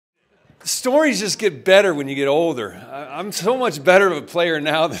Stories just get better when you get older. I'm so much better of a player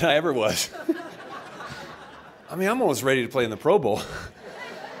now than I ever was. I mean, I'm almost ready to play in the Pro Bowl.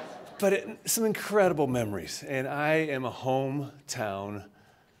 But some incredible memories, and I am a hometown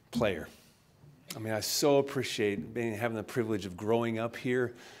player. I mean, I so appreciate having the privilege of growing up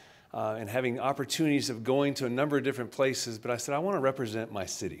here and having opportunities of going to a number of different places, but I said, I want to represent my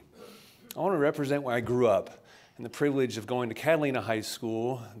city. I want to represent where I grew up, and the privilege of going to Catalina High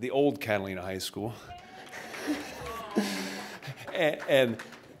School, the old Catalina High School, and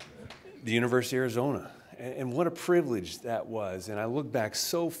the University of Arizona. And what a privilege that was. And I look back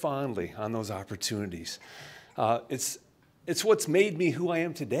so fondly on those opportunities. It's what's made me who I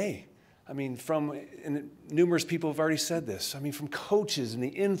am today. I mean, and numerous people have already said this. I mean, from coaches and the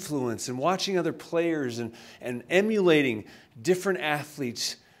influence and watching other players and emulating different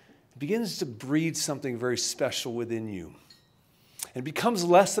athletes, it begins to breed something very special within you. It becomes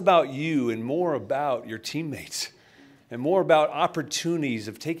less about you and more about your teammates and more about opportunities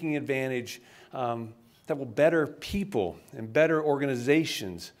of taking advantage that will better people and better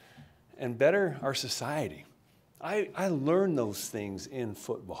organizations and better our society. I learned those things in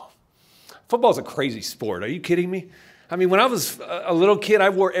football. Football's a crazy sport. Are you kidding me? I mean, when I was a little kid, I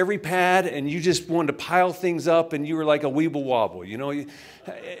wore every pad, and you just wanted to pile things up, and you were like a weeble wobble. You know,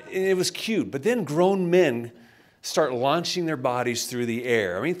 it was cute. But then grown men start launching their bodies through the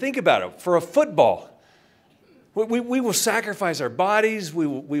air. I mean, think about it. For a football, we will sacrifice our bodies. We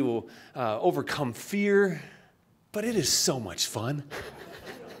will overcome fear. But it is so much fun.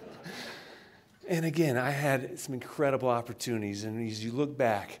 And again, I had some incredible opportunities. And as you look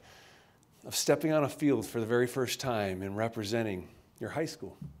back, of stepping on a field for the very first time and representing your high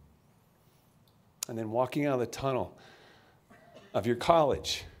school. And then walking out of the tunnel of your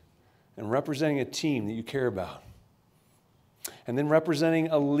college and representing a team that you care about. And then representing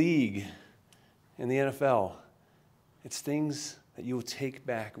a league in the NFL. It's things that you will take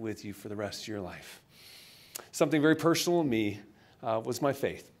back with you for the rest of your life. Something very personal to me was my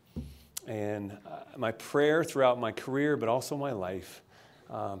faith. And my prayer throughout my career, but also my life,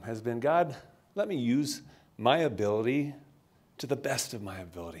 has been, God, let me use my ability to the best of my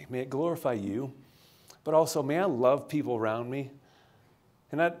ability. May it glorify you, but also may I love people around me.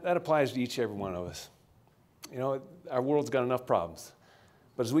 And that applies to each and every one of us. You know, our world's got enough problems.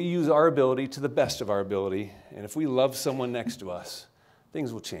 But as we use our ability to the best of our ability, and if we love someone next to us,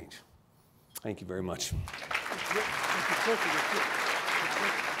 things will change. Thank you very much.